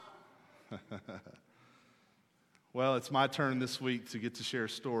Well, it's my turn this week to get to share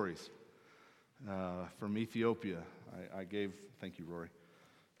stories from Ethiopia. Thank you, Rory,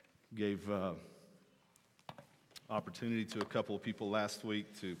 gave opportunity to a couple of people last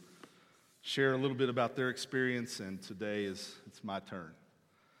week to share a little bit about their experience, and today it's my turn.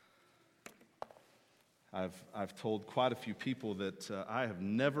 I've told quite a few people that I have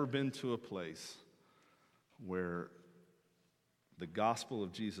never been to a place where the gospel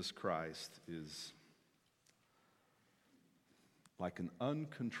of Jesus Christ is like an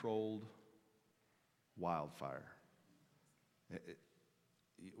uncontrolled wildfire.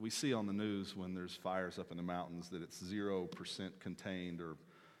 We see on the news when there's fires up in the mountains that it's 0% contained or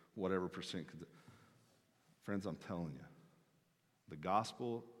whatever percent. Friends, I'm telling you, the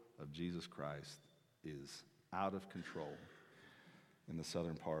gospel of Jesus Christ is out of control in the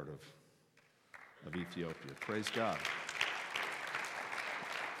southern part of Ethiopia. Praise God.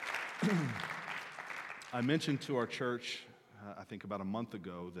 I mentioned to our church, I think about a month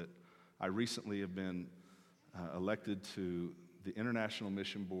ago, that I recently have been elected to the International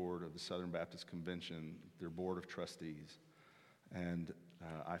Mission Board of the Southern Baptist Convention, their board of trustees. And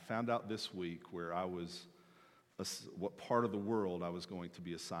I found out this week where what part of the world I was going to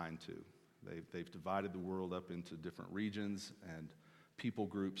be assigned to. They've divided the world up into different regions and people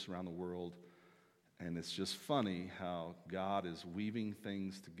groups around the world. And it's just funny how God is weaving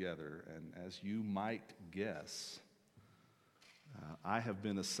things together. And as you might guess, I have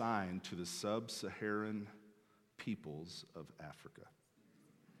been assigned to the sub-Saharan peoples of Africa.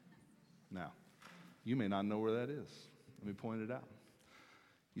 Now, you may not know where that is. Let me point it out.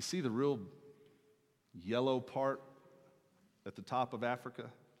 You see the real yellow part at the top of Africa?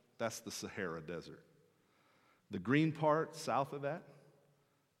 That's the Sahara Desert. The green part south of that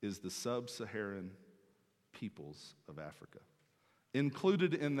is the sub-Saharan peoples of Africa.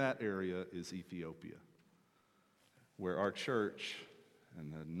 Included in that area is Ethiopia, where our church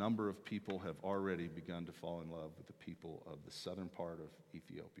and a number of people have already begun to fall in love with the people of the southern part of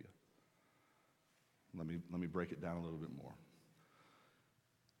Ethiopia. Let me break it down a little bit more.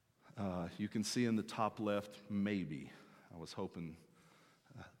 You can see in the top left, maybe. I was hoping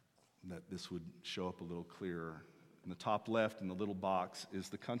that this would show up a little clearer. In the top left, in the little box, is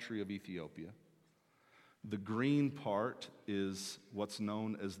the country of Ethiopia. The green part is what's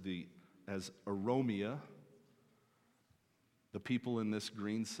known as Oromia. The people in this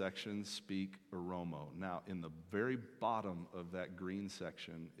green section speak Oromo. Now, in the very bottom of that green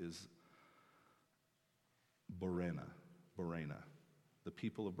section is Borena, the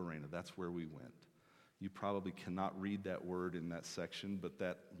people of Borena. That's where we went. You probably cannot read that word in that section, but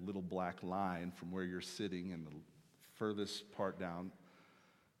that little black line from where you're sitting and the furthest part down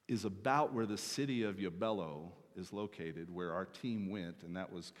is about where the city of Yabelo is located, where our team went, and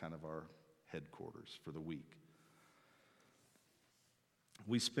that was kind of our headquarters for the week.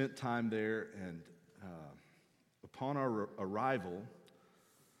 We spent time there, and upon our arrival,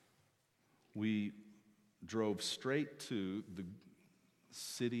 we drove straight to the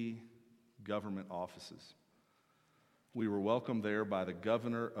city government offices. We were welcomed there by the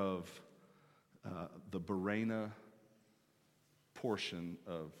governor of the Borena portion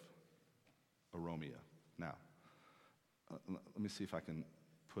of Oromia. Now, let me see if I can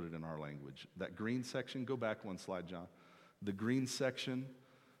put it in our language. That green section, go back one slide, John. The green section,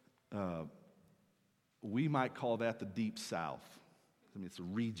 we might call that the Deep South. I mean, it's a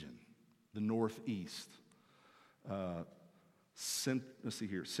region, the Northeast. Let's see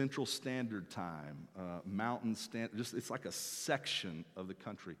here, Central Standard Time, Mountain Standard, it's like a section of the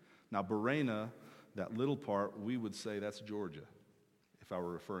country. Now, Borena, that little part, we would say that's Georgia, if I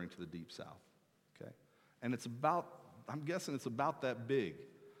were referring to the Deep South, okay? And I'm guessing it's about that big.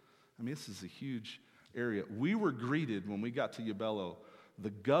 I mean, this is a huge area. We were greeted when we got to Yabelo,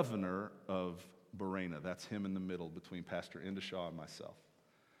 the governor of Borena. That's him in the middle between Pastor Indashaw and myself.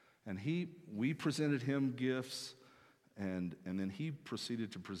 And we presented him gifts, and then he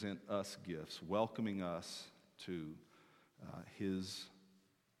proceeded to present us gifts, welcoming us to his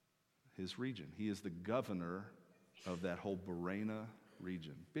region. He is the governor of that whole Borena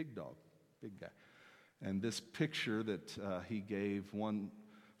region. Big dog, big guy. And this picture that he gave, one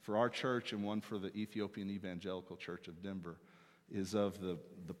for our church and one for the Ethiopian Evangelical Church of Denver, is of the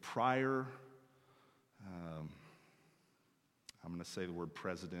prior, I'm going to say the word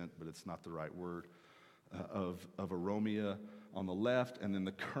president, but it's not the right word, of Oromia on the left, and then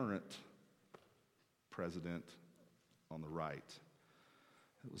the current president on the right.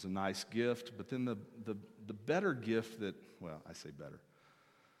 It was a nice gift, but then the better gift I say better.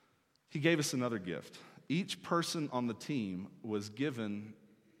 He gave us another gift. Each person on the team was given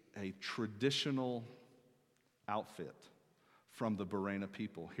a traditional outfit from the Borena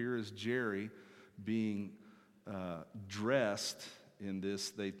people. Here is Jerry being dressed in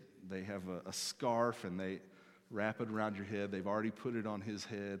this. They have a scarf and they wrap it around your head. They've already put it on his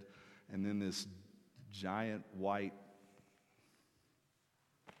head. And then this giant white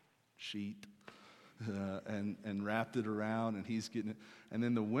sheet and wrapped it around, and he's getting it. And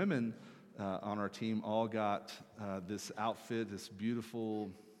then the women on our team all got this outfit, this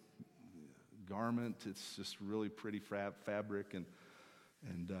beautiful garment. It's just really pretty fabric, and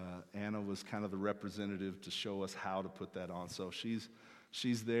Anna was kind of the representative to show us how to put that on. So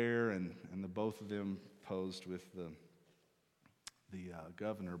she's there, and the both of them posed with the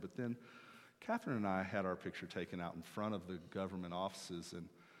governor. But then Catherine and I had our picture taken out in front of the government offices, and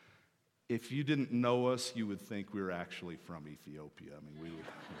if you didn't know us, you would think we were actually from Ethiopia. I mean, we would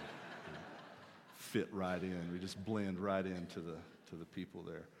fit right in. We just blend right into the people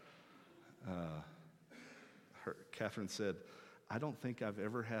there. Catherine said, "I don't think I've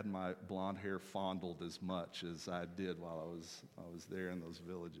ever had my blonde hair fondled as much as I did while I was there in those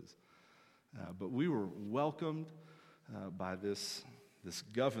villages." But we were welcomed by this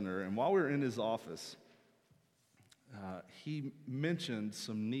governor, and while we were in his office, he mentioned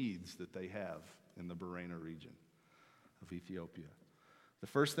some needs that they have in the Borena region of Ethiopia. The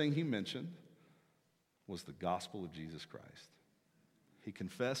first thing he mentioned was the gospel of Jesus Christ. He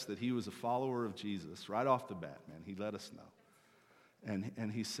confessed that he was a follower of Jesus right off the bat, man. He let us know.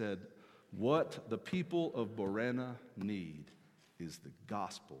 And he said, what the people of Borena need is the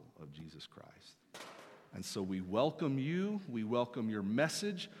gospel of Jesus Christ. And so we welcome you. We welcome your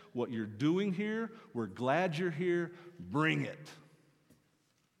message, what you're doing here. We're glad you're here. Bring it.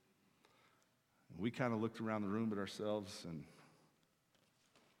 And we kind of looked around the room at ourselves and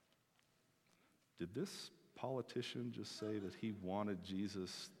did this politician just say that he wanted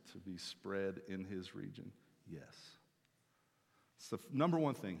Jesus to be spread in his region? Yes. It's the number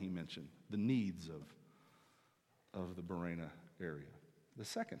one thing he mentioned, the needs of the Borena area. The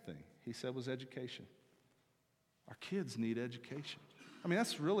second thing he said was education. Our kids need education. I mean,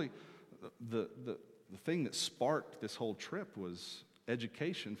 that's really the thing that sparked this whole trip was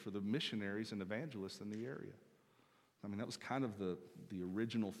education for the missionaries and evangelists in the area. I mean, that was kind of the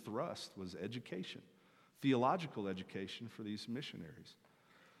original thrust was education, theological education for these missionaries.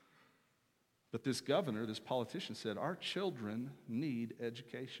 But this governor, this politician said, our children need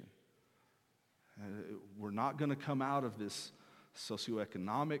education. We're not going to come out of this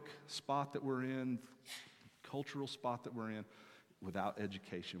socioeconomic spot that we're in, cultural spot that we're in, without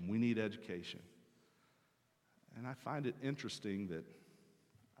education. We need education. And I find it interesting that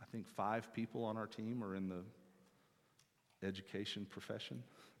I think 5 people on our team are in the education profession.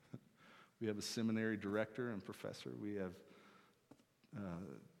 We have a seminary director and professor. We have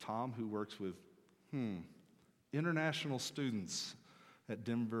Tom, who works with international students at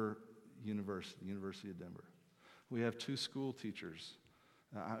Denver University of Denver. We have 2 school teachers.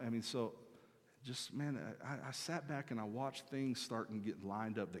 I sat back and I watched things starting to get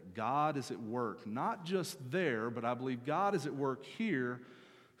lined up, that God is at work, not just there, but I believe God is at work here,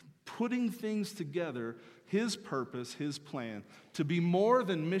 putting things together, His purpose, His plan, to be more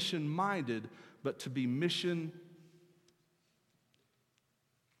than mission-minded, but to be mission.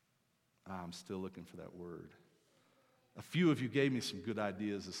 I'm still looking for that word. A few of you gave me some good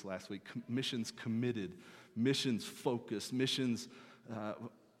ideas this last week. Missions committed, missions focused, missions,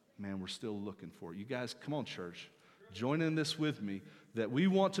 we're still looking for it. You guys, come on, church. Join in this with me, that we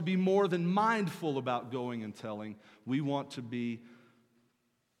want to be more than mindful about going and telling. We want to be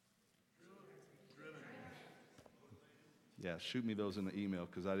Yeah, shoot me those in the email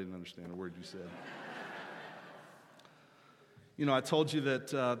because I didn't understand a word you said. You know, I told you that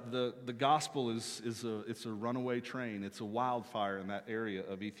the gospel it's a runaway train. It's a wildfire in that area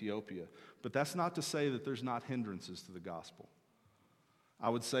of Ethiopia. But that's not to say that there's not hindrances to the gospel. I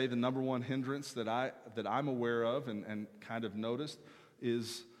would say the number one hindrance that I'm aware of and kind of noticed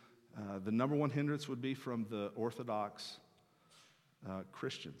is the number one hindrance would be from the Orthodox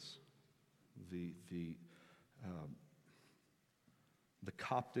Christians, the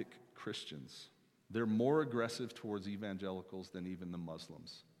Coptic Christians. They're more aggressive towards evangelicals than even the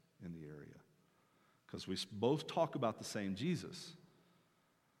Muslims in the area, because we both talk about the same Jesus,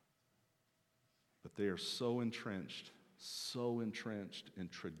 but they are so entrenched in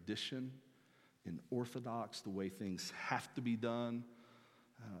tradition, in orthodox, the way things have to be done,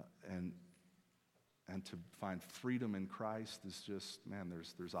 and to find freedom in Christ is just,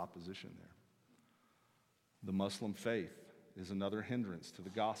 there's opposition there. The Muslim faith is another hindrance to the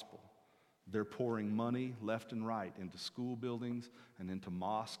gospel. They're pouring money left and right into school buildings and into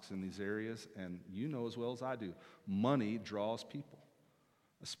mosques in these areas. And you know as well as I do, money draws people,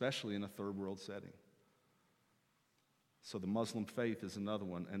 especially in a third world setting. So the Muslim faith is another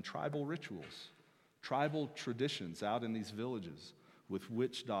one. And tribal rituals, tribal traditions out in these villages with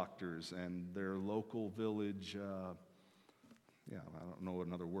witch doctors and their local village, I don't know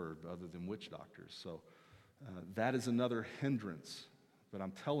another word other than witch doctors. So that is another hindrance. But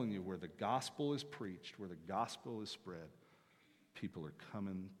I'm telling you, where the gospel is preached, where the gospel is spread, people are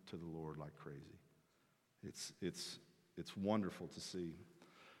coming to the Lord like crazy. It's wonderful to see.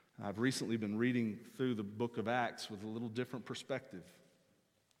 I've recently been reading through the book of Acts with a little different perspective.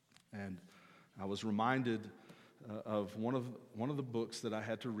 And I was reminded of one of the books that I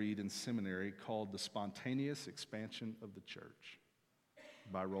had to read in seminary called The Spontaneous Expansion of the Church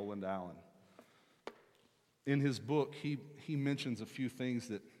by Roland Allen. In his book, he mentions a few things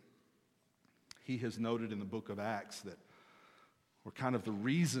that he has noted in the book of Acts that were kind of the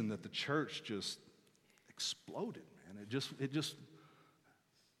reason that the church just exploded, man.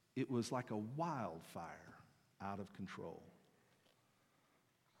 It was like a wildfire out of control.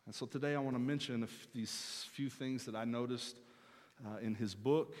 And so today I want to mention these few things that I noticed in his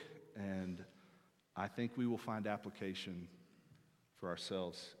book, and I think we will find application for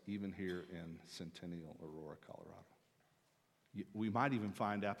ourselves even here in Centennial, Aurora, Colorado. We might even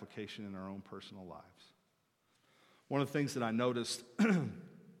find application in our own personal lives. One of the things that I noticed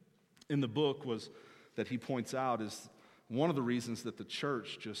in the book was that he points out is one of the reasons that the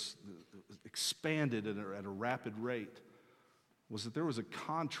church just expanded at a rapid rate was that there was a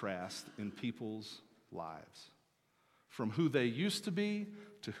contrast in people's lives from who they used to be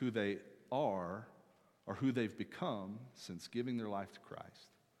to who they are or who they've become since giving their life to Christ.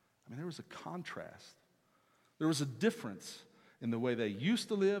 I mean, there was a contrast. There was a difference in the way they used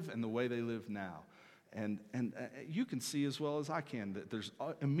to live and the way they live now. And you can see as well as I can that there's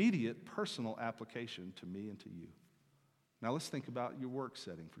immediate personal application to me and to you. Now let's think about your work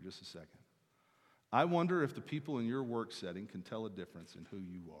setting for just a second. I wonder if the people in your work setting can tell a difference in who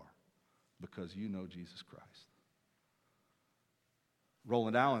you are because you know Jesus Christ.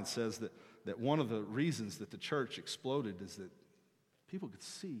 Roland Allen says that one of the reasons that the church exploded is that people could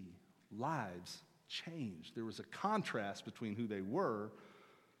see lives change. There was a contrast between who they were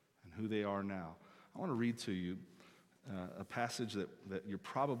and who they are now. I want to read to you a passage that you're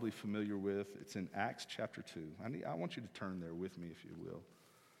probably familiar with. It's in Acts chapter 2. I want you to turn there with me, if you will.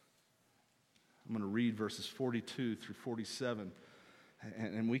 I'm going to read verses 42 through 47,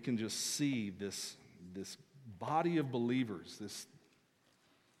 and we can just see this body of believers, this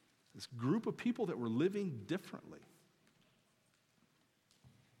group of people that were living differently.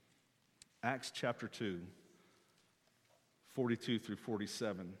 Acts chapter 2, 42 through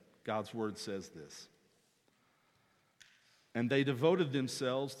 47, God's word says this. And they devoted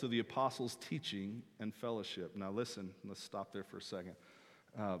themselves to the apostles' teaching and fellowship. Now listen, let's stop there for a second.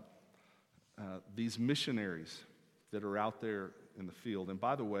 These missionaries that are out there in the field, and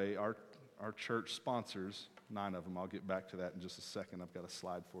by the way, our church sponsors, 9 of them, I'll get back to that in just a second. I've got a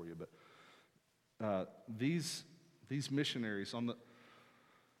slide for you. But these missionaries, on the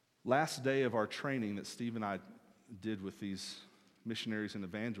last day of our training that Steve and I did with these missionaries and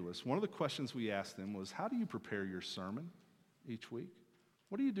evangelists, one of the questions we asked them was, how do you prepare your sermon each week?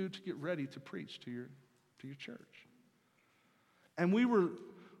 What do you do to get ready to preach to your church? And we were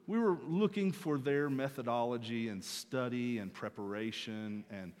looking for their methodology and study and preparation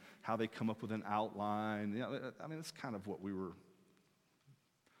and how they come up with an outline. It's kind of what we were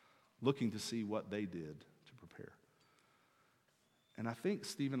looking to see what they did to prepare. And I think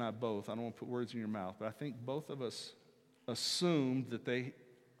Steve and I both, I don't want to put words in your mouth, but I think both of us assumed that they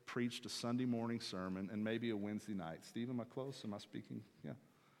preached a Sunday morning sermon and maybe a Wednesday night. Steve, am I close? Am I speaking? Yeah.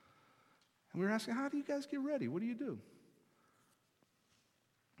 And we were asking, how do you guys get ready? What do you do?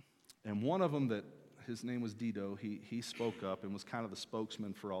 And one of them, that his name was Dido, he spoke up and was kind of the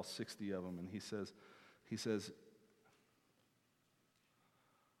spokesman for all 60 of them. And he says,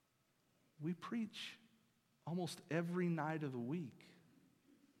 we preach almost every night of the week.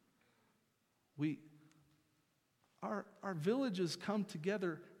 Our villages come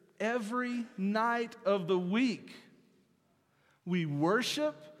together every night of the week. We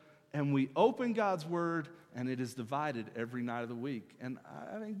worship and we open God's word, and it is divided every night of the week. And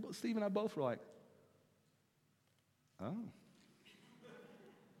I think Steve and I both were like, oh,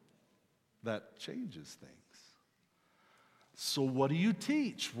 that changes things. So what do you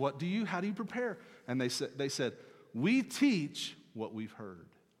teach? How do you prepare? And they said, we teach what we've heard.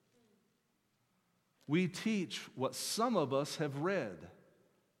 We teach what some of us have read.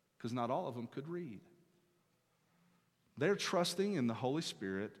 because not all of them could read. They're trusting in the Holy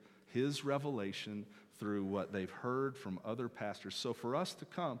Spirit, His revelation through what they've heard from other pastors. So for us to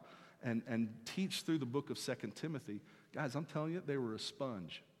come and teach through the book of 2 Timothy, guys, I'm telling you, they were a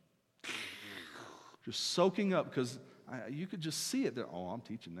sponge. Just soaking up, because you could just see it. Oh, I'm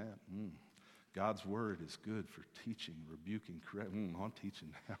teaching that. God's word is good for teaching, rebuking, correcting. I'm teaching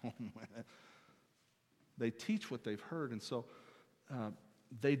that. They teach what they've heard, and so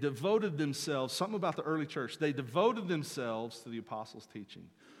they devoted themselves, something about the early church, they devoted themselves to the apostles' teaching.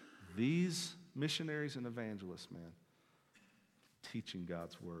 These missionaries and evangelists, man, teaching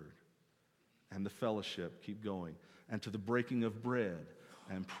God's word. And the fellowship, keep going, and to the breaking of bread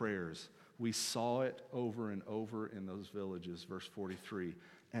and prayers. We saw it over and over in those villages, verse 43.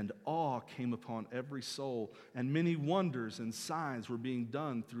 And awe came upon every soul, and many wonders and signs were being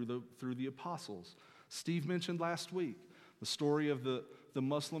done through the apostles. Steve mentioned last week the story of the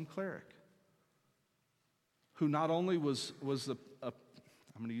Muslim cleric, who not only was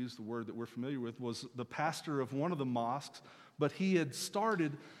I'm going to use the word that we're familiar with, was the pastor of one of the mosques, but he had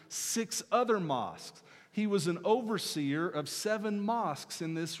started 6 other mosques. He was an overseer of 7 mosques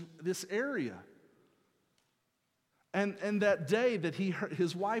in this area. And that day that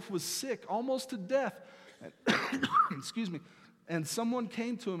his wife was sick, almost to death, excuse me, and someone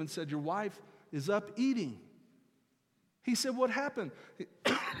came to him and said, "Your wife is up eating." He said, "What happened?"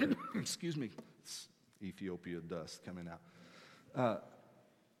 Excuse me, it's Ethiopia dust coming out.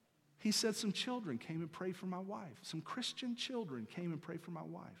 He said, "Some children came and prayed for my wife. Some Christian children came and prayed for my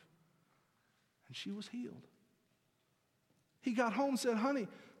wife. And she was healed." He got home and said, "Honey,"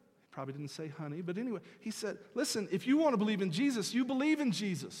 he probably didn't say honey, but anyway, he said, "Listen, if you want to believe in Jesus, you believe in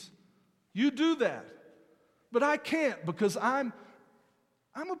Jesus. You do that. But I can't, because I'm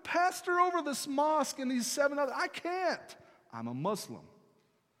a pastor over this mosque and these 7 others. I can't. I'm a Muslim."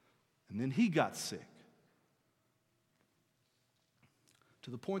 And then he got sick, to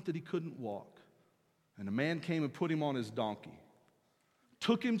the point that he couldn't walk. And a man came and put him on his donkey,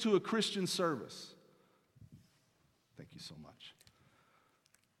 took him to a Christian service. Thank you so much.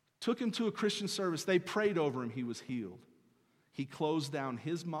 Took him to a Christian service. They prayed over him. He was healed. He closed down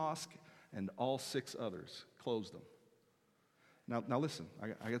his mosque, and all 6 others closed them. Now listen, I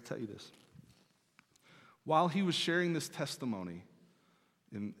got to tell you this. While he was sharing this testimony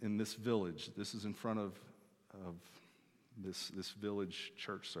in this village, this is in front of this village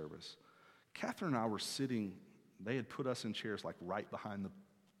church service, Catherine and I were sitting, they had put us in chairs like right behind the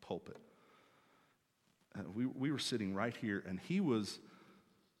pulpit. We were sitting right here, and he was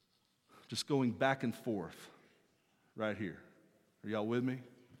just going back and forth right here. Are y'all with me?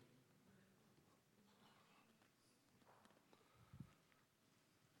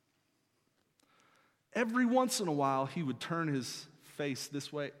 Every once in a while, he would turn his face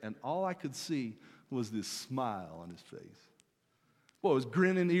this way, and all I could see was this smile on his face. Well, it was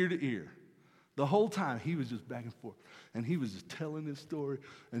grinning ear to ear. The whole time, he was just back and forth. And he was just telling his story,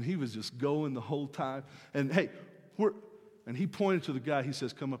 and he was just going the whole time. And hey, and he pointed to the guy. He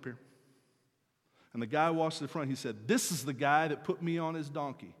says, "Come up here." And the guy walks to the front. He said, "This is the guy that put me on his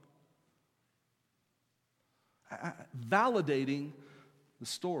donkey." Validating the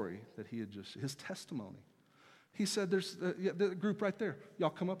story that he had just, his testimony. He said, "There's the group right there.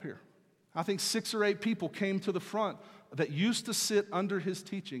 Y'all come up here." I think 6 or 8 people came to the front that used to sit under his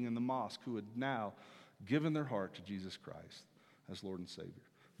teaching in the mosque, who had now given their heart to Jesus Christ as Lord and Savior.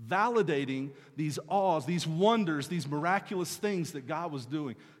 Validating these awes, these wonders, these miraculous things that God was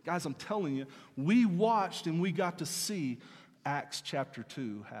doing. Guys, I'm telling you, we watched and we got to see Acts chapter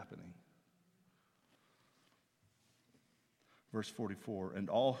 2 happening. Verse 44, "And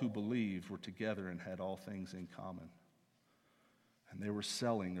all who believed were together and had all things in common. And they were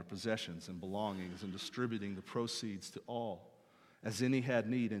selling their possessions and belongings and distributing the proceeds to all, as any had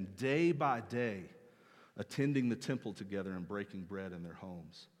need, and day by day attending the temple together and breaking bread in their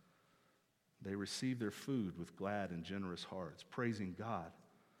homes. They received their food with glad and generous hearts, praising God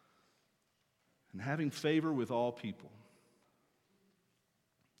and having favor with all people.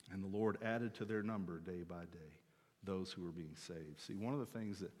 And the Lord added to their number day by day those who were being saved." See, one of the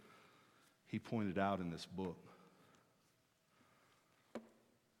things that he pointed out in this book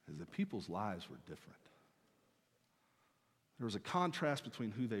is that people's lives were different. There was a contrast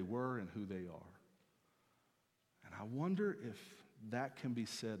between who they were and who they are. And I wonder if that can be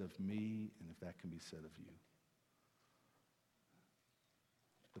said of me and if that can be said of you.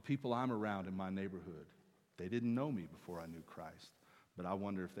 The people I'm around in my neighborhood, they didn't know me before I knew Christ, but I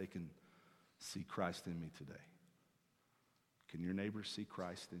wonder if they can see Christ in me today. Can your neighbors see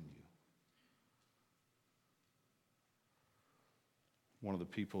Christ in you? One of the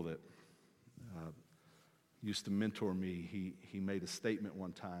people that used to mentor me, he made a statement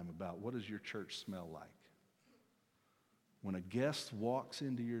one time about, what does your church smell like? When a guest walks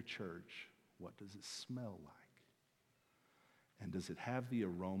into your church, what does it smell like? And does it have the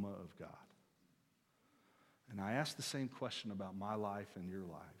aroma of God? And I ask the same question about my life and your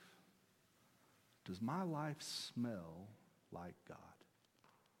life. Does my life smell like God?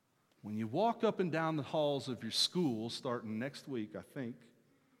 When you walk up and down the halls of your school, starting next week, I think,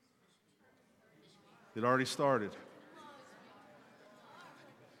 it already started.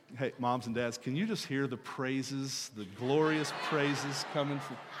 Hey, moms and dads, can you just hear the praises, the glorious praises coming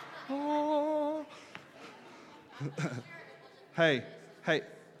from... Oh. Hey,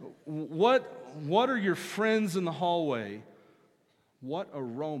 what are your friends in the hallway? What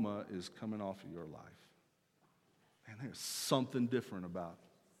aroma is coming off of your life? Man, there's something different about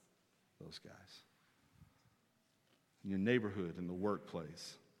those guys. In your neighborhood, in the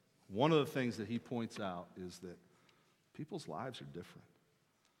workplace. One of the things that he points out is that people's lives are different.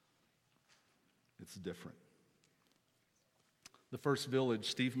 It's different. The first village,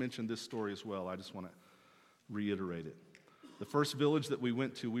 Steve mentioned this story as well. I just want to reiterate it. The first village that we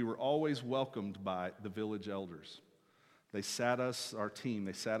went to, we were always welcomed by the village elders. They sat us, our team,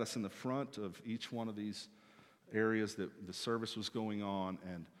 they sat us in the front of each one of these areas that the service was going on,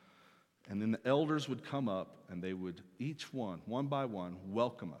 and then the elders would come up and they would, each one by one,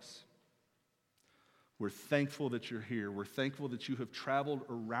 welcome us. We're thankful that you're here. We're thankful that you have traveled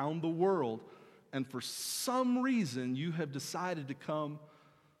around the world, and for some reason you have decided to come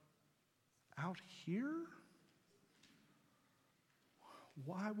out here?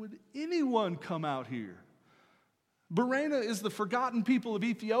 Why would anyone come out here? Barena is the forgotten people of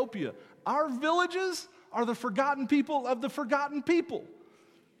Ethiopia. Our villages are the forgotten people of the forgotten people.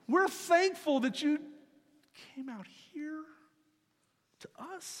 We're thankful that you came out here to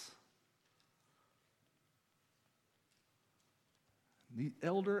us. The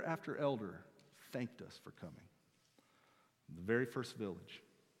elder after elder thanked us for coming. The very first village.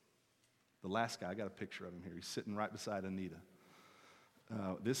 The last guy, I got a picture of him here. He's sitting right beside Anita.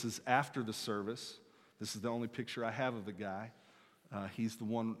 This is after the service. This is the only picture I have of the guy. He's the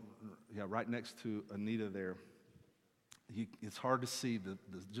one, right next to Anita there. It's hard to see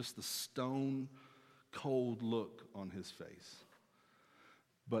just the stone cold look on his face.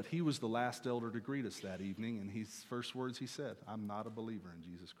 But he was the last elder to greet us that evening, and his first words he said, "I'm not a believer in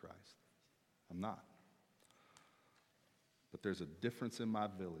Jesus Christ. I'm not. But there's a difference in my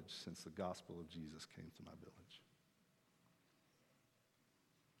village since the gospel of Jesus came to my village."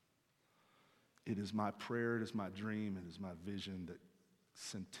 It is my prayer, it is my dream, it is my vision that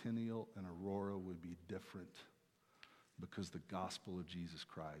Centennial and Aurora would be different because the gospel of Jesus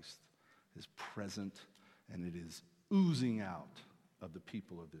Christ is present and it is oozing out of the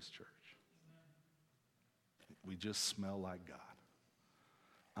people of this church. We just smell like God.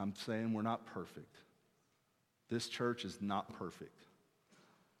 I'm saying we're not perfect. This church is not perfect.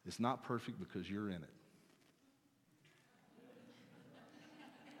 It's not perfect because you're in it.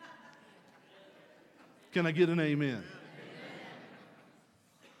 Can I get an amen?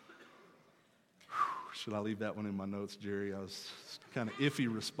 Should I leave that one in my notes, Jerry? I was kind of iffy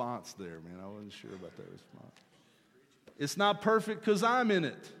response there, man. I wasn't sure about that response. It's not perfect because I'm in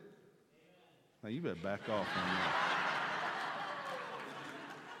it. Now, you better back off on that.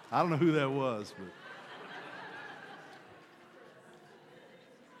 I don't know who that was,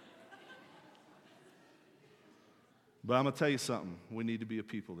 but I'm going to tell you something. We need to be a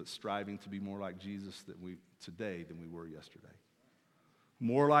people that's striving to be more like Jesus today than we were yesterday.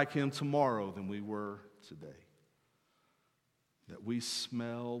 More like him tomorrow than we were today. That we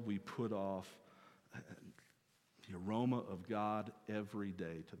smell, we put off the aroma of God every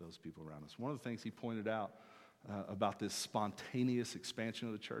day to those people around us. One of the things he pointed out about this spontaneous expansion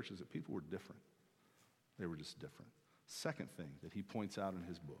of the church is that people were different. They were just different. Second thing that he points out in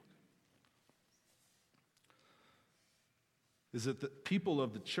his book is that the people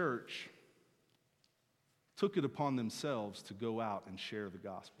of the church took it upon themselves to go out and share the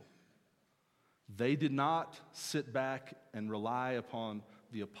gospel. They did not sit back and rely upon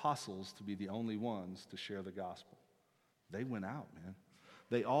the apostles to be the only ones to share the gospel. They went out, man.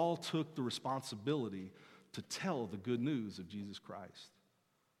 They all took the responsibility to tell the good news of Jesus Christ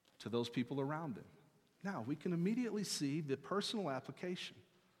to those people around them. Now, we can immediately see the personal application.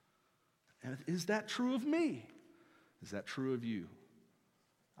 And is that true of me? Is that true of you?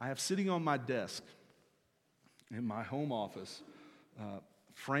 I have sitting on my desk in my home office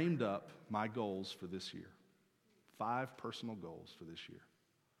framed up my goals for this year. 5 personal goals for this year.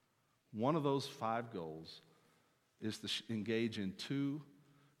 One of those 5 goals is to engage in 2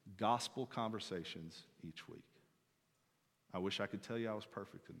 gospel conversations each week. I wish I could tell you I was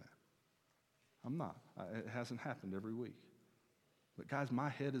perfect in that. I'm not. It hasn't happened every week. But guys, my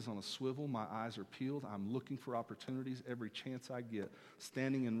head is on a swivel. My eyes are peeled. I'm looking for opportunities every chance I get.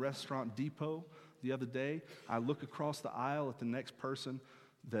 Standing in Restaurant Depot the other day, I look across the aisle at the next person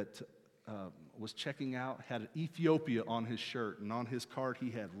that was checking out, had Ethiopia on his shirt, and on his card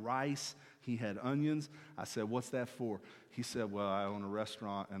he had rice, he had onions. I said, "What's that for?" He said, "Well, I own a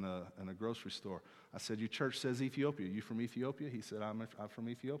restaurant and a grocery store." I said, "Your church says Ethiopia. You from Ethiopia?" He said, I'm from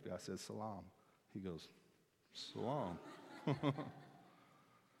Ethiopia. I said, "Salam." He goes, "Salam."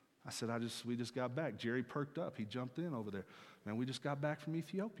 I said, we just got back. Jerry perked up. He jumped in over there. "Man, we just got back from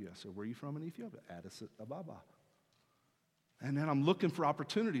Ethiopia." I said, "Where are you from in Ethiopia?" "Addis Ababa." And then I'm looking for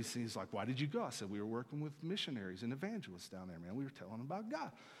opportunities. And he's like, "Why did you go?" I said, "We were working with missionaries and evangelists down there, man. We were telling them about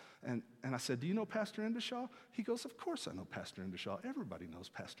God." And I said, "Do you know Pastor Indishaw?" He goes, "Of course I know Pastor Indishaw. Everybody knows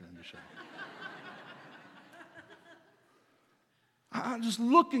Pastor Indishaw." I'm just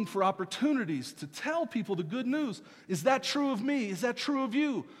looking for opportunities to tell people the good news. Is that true of me? Is that true of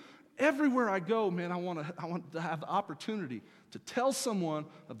you? Everywhere I go, man, I want to have the opportunity to tell someone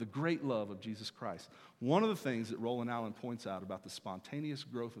of the great love of Jesus Christ. One of the things that Roland Allen points out about the spontaneous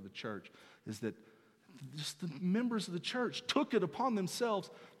growth of the church is that just the members of the church took it upon themselves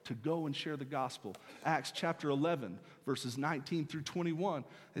to go and share the gospel. Acts chapter 11, verses 19 through 21,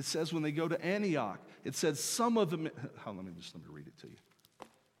 it says when they go to Antioch, it says some of them, let me read it to you.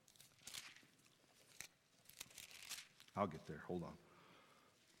 I'll get there, hold on.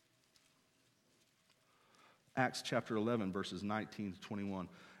 Acts chapter 11, verses 19 to 21.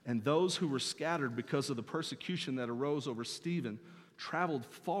 "And those who were scattered because of the persecution that arose over Stephen traveled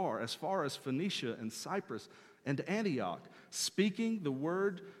as far as Phoenicia and Cyprus and to Antioch, speaking the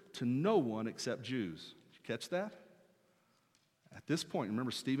word to no one except Jews." Did you catch that? At this point,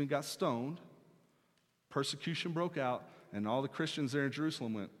 remember, Stephen got stoned, persecution broke out, and all the Christians there in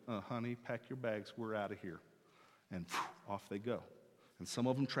Jerusalem went, "Honey, pack your bags, we're out of here." And off they go. And some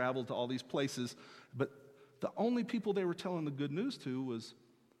of them traveled to all these places, but the only people they were telling the good news to was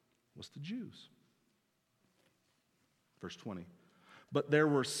the Jews. Verse 20. "But there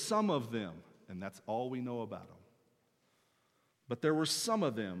were some of them," and that's all we know about them. "But there were some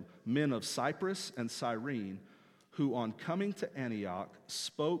of them, men of Cyprus and Cyrene, who on coming to Antioch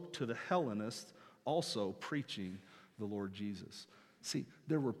spoke to the Hellenists, also preaching the Lord Jesus." See,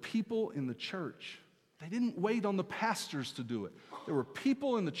 there were people in the church. They didn't wait on the pastors to do it. There were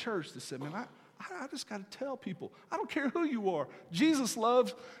people in the church that said, "Man, I just got to tell people. I don't care who you are. Jesus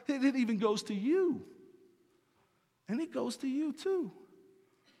loves, it even goes to you. And it goes to you too.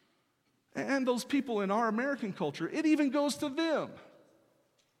 And those people in our American culture, it even goes to them.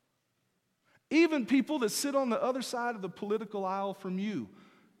 Even people that sit on the other side of the political aisle from you,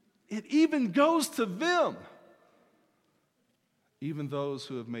 it even goes to them. Even those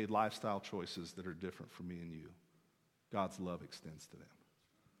who have made lifestyle choices that are different from me and you, God's love extends to them.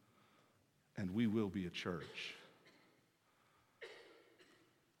 And we will be a church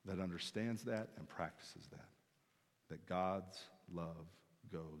that understands that and practices that God's love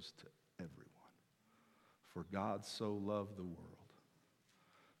goes to everyone. For God so loved the world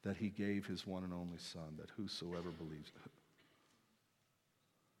that he gave his one and only Son, that whosoever believes,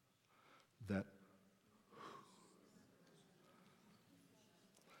 that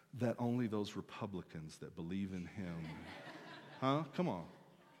only those Republicans that believe in him, come on.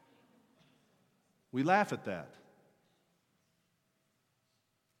 We laugh at that.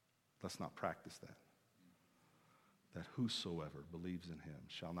 Let's not practice that. That whosoever believes in him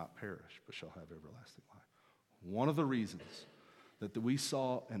shall not perish, but shall have everlasting life. One of the reasons that we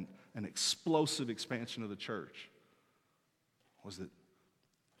saw an explosive expansion of the church was that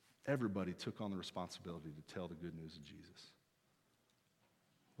everybody took on the responsibility to tell the good news of Jesus.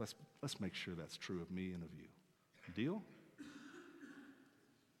 Let's make sure that's true of me and of you. Deal?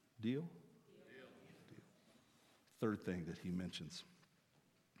 Deal? Third thing that he mentions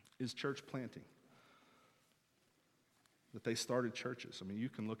is church planting. That they started churches. I mean, you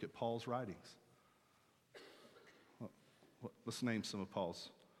can look at Paul's writings. Let's name some of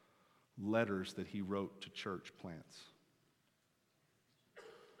Paul's letters that he wrote to church plants.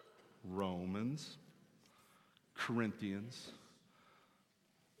 Romans, Corinthians,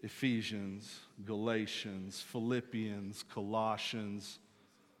 Ephesians, Galatians, Philippians, Colossians,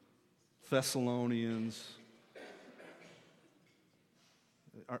 Thessalonians.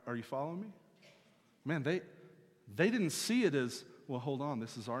 Are you following me? Man, they didn't see it as, well, hold on,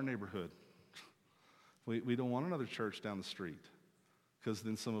 this is our neighborhood. We don't want another church down the street because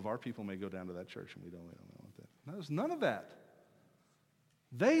then some of our people may go down to that church and we don't want that. There's none of that.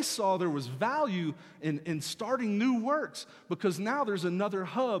 They saw there was value in starting new works because now there's another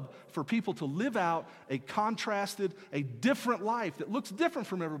hub for people to live out a contrasted, a different life that looks different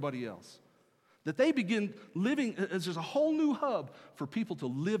from everybody else. That they begin living, as there's a whole new hub for people to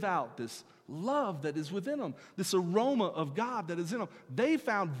live out this love that is within them, this aroma of God that is in them. They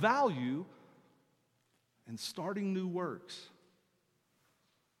found value in starting new works.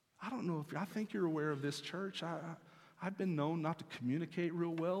 I don't know if I think you're aware of this church. I've been known not to communicate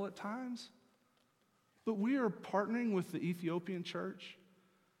real well at times, but we are partnering with the Ethiopian church.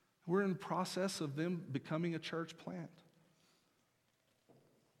 We're in the process of them becoming a church plant.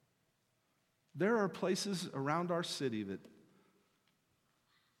 There are places around our city that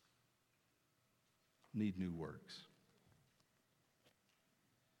need new works.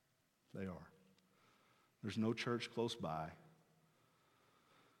 They are. There's no church close by.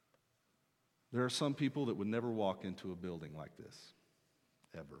 There are some people that would never walk into a building like this,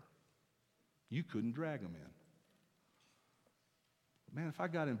 ever. You couldn't drag them in. Man, if I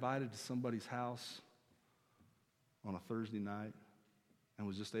got invited to somebody's house on a Thursday night and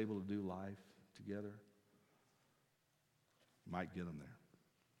was just able to do life together, might get them there.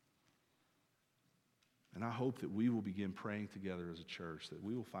 And I hope that we will begin praying together as a church, that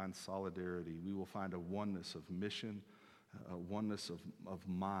we will find solidarity, we will find a oneness of mission, a oneness of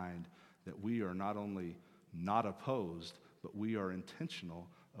mind, that we are not only not opposed, but we are intentional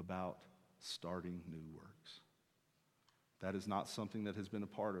about starting new works. That is not something that has been a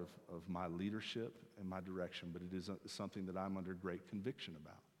part of my leadership and my direction, but it is something that I'm under great conviction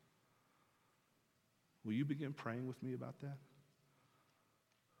about. Will you begin praying with me about that?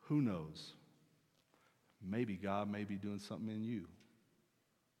 Who knows? Maybe God may be doing something in you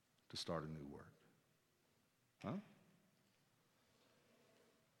to start a new work. Huh?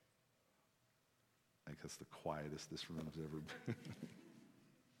 I think that's the quietest this room's ever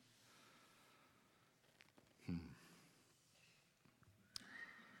been.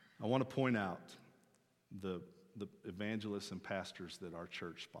 I want to point out the evangelists and pastors that our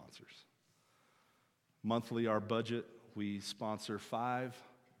church sponsors. Monthly, our budget, we sponsor 5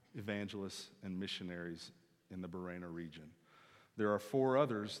 evangelists and missionaries in the Borena region. There are 4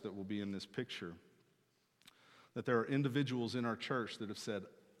 others that will be in this picture, that there are individuals in our church that have said,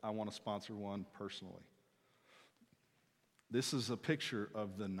 I want to sponsor one personally. This is a picture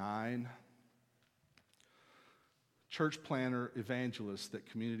of the 9 church planner evangelists that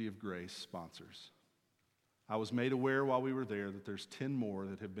Community of Grace sponsors. I was made aware while we were there that there's 10 more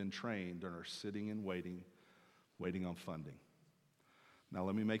that have been trained and are sitting and waiting on funding. Now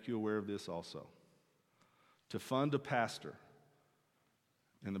let me make you aware of this also. To fund a pastor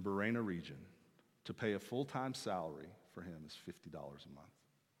in the Borena region, to pay a full-time salary for him is $50 a month.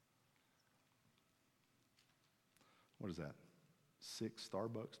 What is that? 6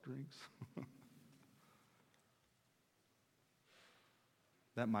 Starbucks drinks?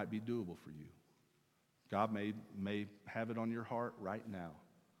 That might be doable for you. God may have it on your heart right now.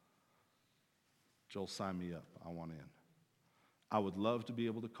 Joel, sign me up. I want in. I would love to be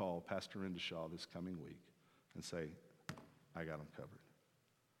able to call Pastor Indishaw this coming week and say, I got them covered.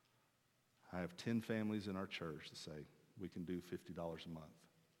 I have 10 families in our church that say, we can do $50 a month.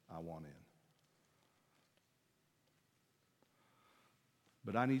 I want in.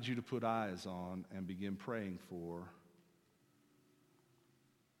 But I need you to put eyes on and begin praying for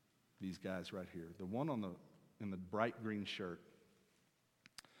these guys right here. The one in the bright green shirt.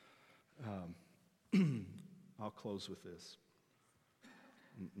 I'll close with this.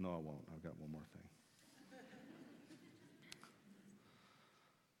 No, I won't. I've got one more thing.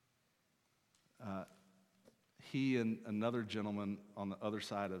 He and another gentleman on the other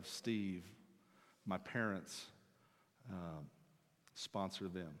side of Steve, my parents, sponsor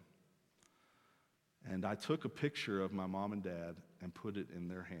them. And I took a picture of my mom and dad and put it in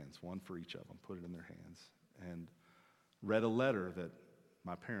their hands, one for each of them, put it in their hands, and read a letter that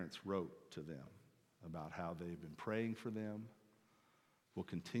my parents wrote to them about how they've been praying for them, will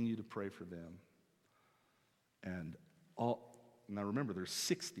continue to pray for them. And now remember, there's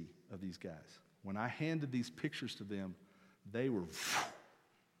 60 of these guys. When I handed these pictures to them, they were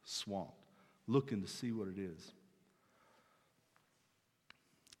swamped, looking to see what it is.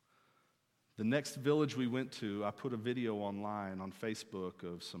 The next village we went to, I put a video online on Facebook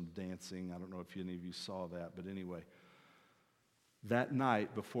of some dancing. I don't know if any of you saw that, but anyway. That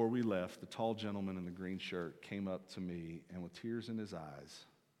night, before we left, the tall gentleman in the green shirt came up to me and with tears in his eyes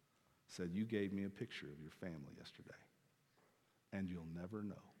said, you gave me a picture of your family yesterday, and you'll never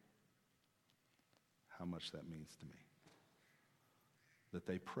know how much that means to me, that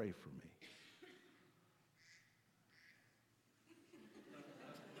they pray for me.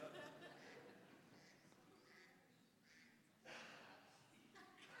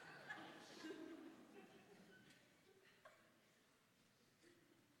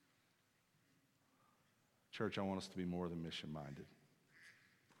 Church, I want us to be more than mission-minded.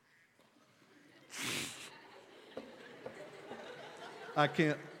 I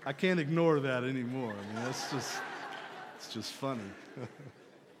can't ignore that anymore. I mean, it's just funny.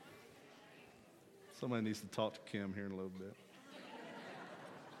 Somebody needs to talk to Kim here in a little bit.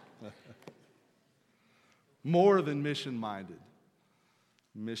 More than mission-minded.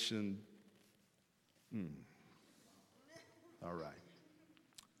 All right.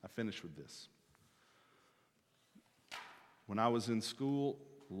 I finish with this. When I was in school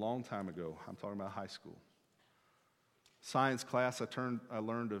a long time ago, I'm talking about high school, science class, I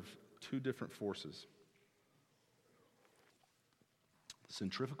learned of two different forces.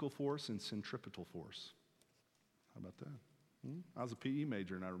 Centrifugal force and centripetal force. How about that? I was a PE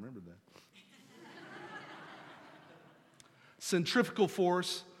major and I remembered that. Centrifugal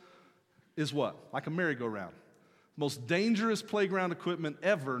force is what? Like a merry-go-round. Most dangerous playground equipment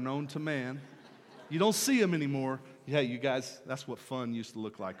ever known to man. You don't see them anymore. Yeah, you guys, that's what fun used to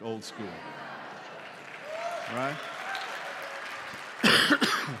look like, old school. Right?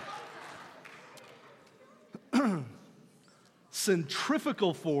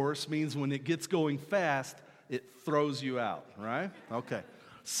 Centrifugal force means when it gets going fast, it throws you out, right? Okay.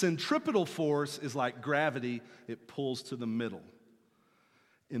 Centripetal force is like gravity, it pulls to the middle.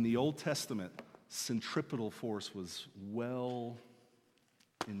 In the Old Testament, centripetal force was well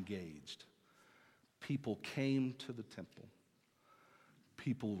engaged. People came to the temple.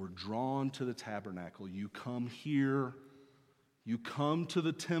 People were drawn to the tabernacle. You come here, you come to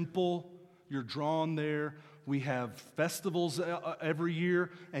the temple, you're drawn there. We have festivals every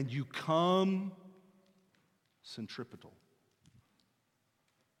year, and you come centripetal.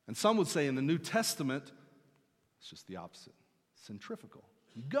 And some would say in the New Testament, it's just the opposite. Centrifugal.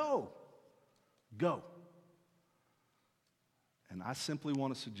 Go. And I simply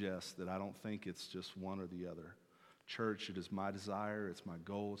want to suggest that I don't think it's just one or the other. Church, it is my desire, it's my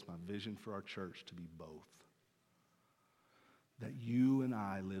goal, it's my vision for our church to be both. That you and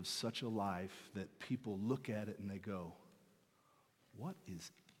I live such a life that people look at it and they go, what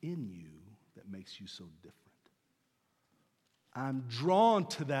is in you that makes you so different? I'm drawn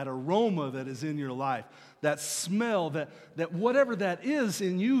to that aroma that is in your life, that smell, that whatever that is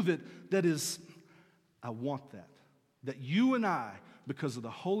in you that is, I want that. That you and I, because of the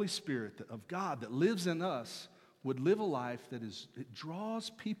Holy Spirit of God that lives in us, would live a life that it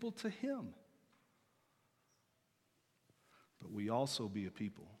draws people to Him. But we also be a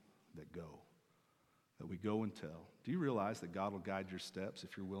people that go, that we go and tell. Do you realize that God will guide your steps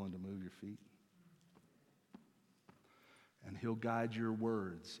if you're willing to move your feet? And He'll guide your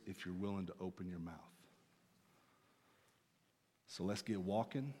words if you're willing to open your mouth. So let's get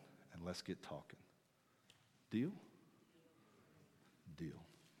walking and let's get talking. Deal? Deal.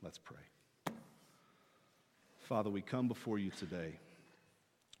 Let's pray. Father, we come before you today.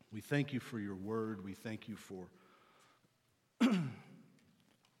 We thank you for your word. We thank you for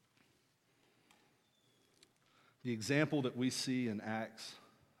the example that we see in Acts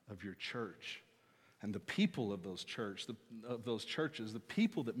of your church and the people of those churches, the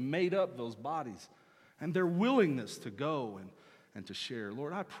people that made up those bodies, and their willingness to go and to share.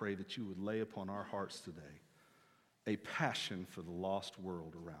 Lord, I pray that you would lay upon our hearts today a passion for the lost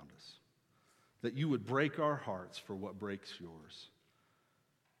world around us, that you would break our hearts for what breaks yours,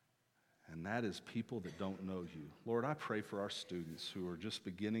 and that is people that don't know you. Lord, I pray for our students who are just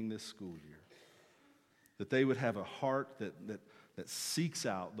beginning this school year, that they would have a heart that seeks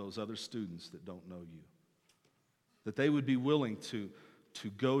out those other students that don't know you, that they would be willing to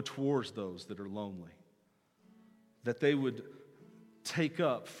go towards those that are lonely, that they would take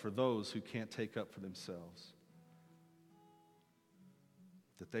up for those who can't take up for themselves,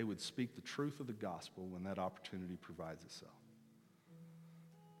 that they would speak the truth of the gospel when that opportunity provides itself.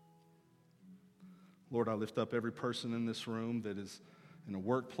 Lord, I lift up every person in this room that is in a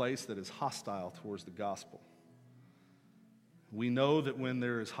workplace that is hostile towards the gospel. We know that when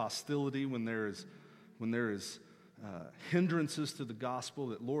there is hostility, when there is hindrances to the gospel,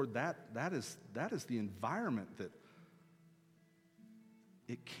 that Lord, that is the environment that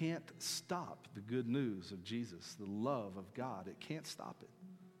it can't stop the good news of Jesus, the love of God. It can't stop it.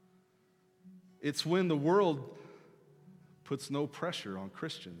 It's when the world puts no pressure on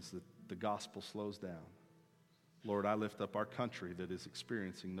Christians that the gospel slows down. Lord, I lift up our country that is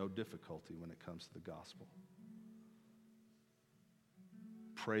experiencing no difficulty when it comes to the gospel.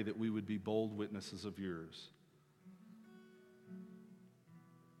 Pray that we would be bold witnesses of yours.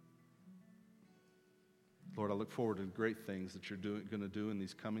 Lord, I look forward to great things that you're going to do in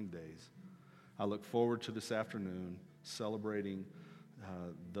these coming days. I look forward to this afternoon celebrating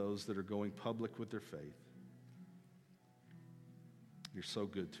those that are going public with their faith. You're so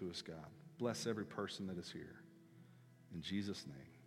good to us, God. Bless every person that is here. In Jesus' name.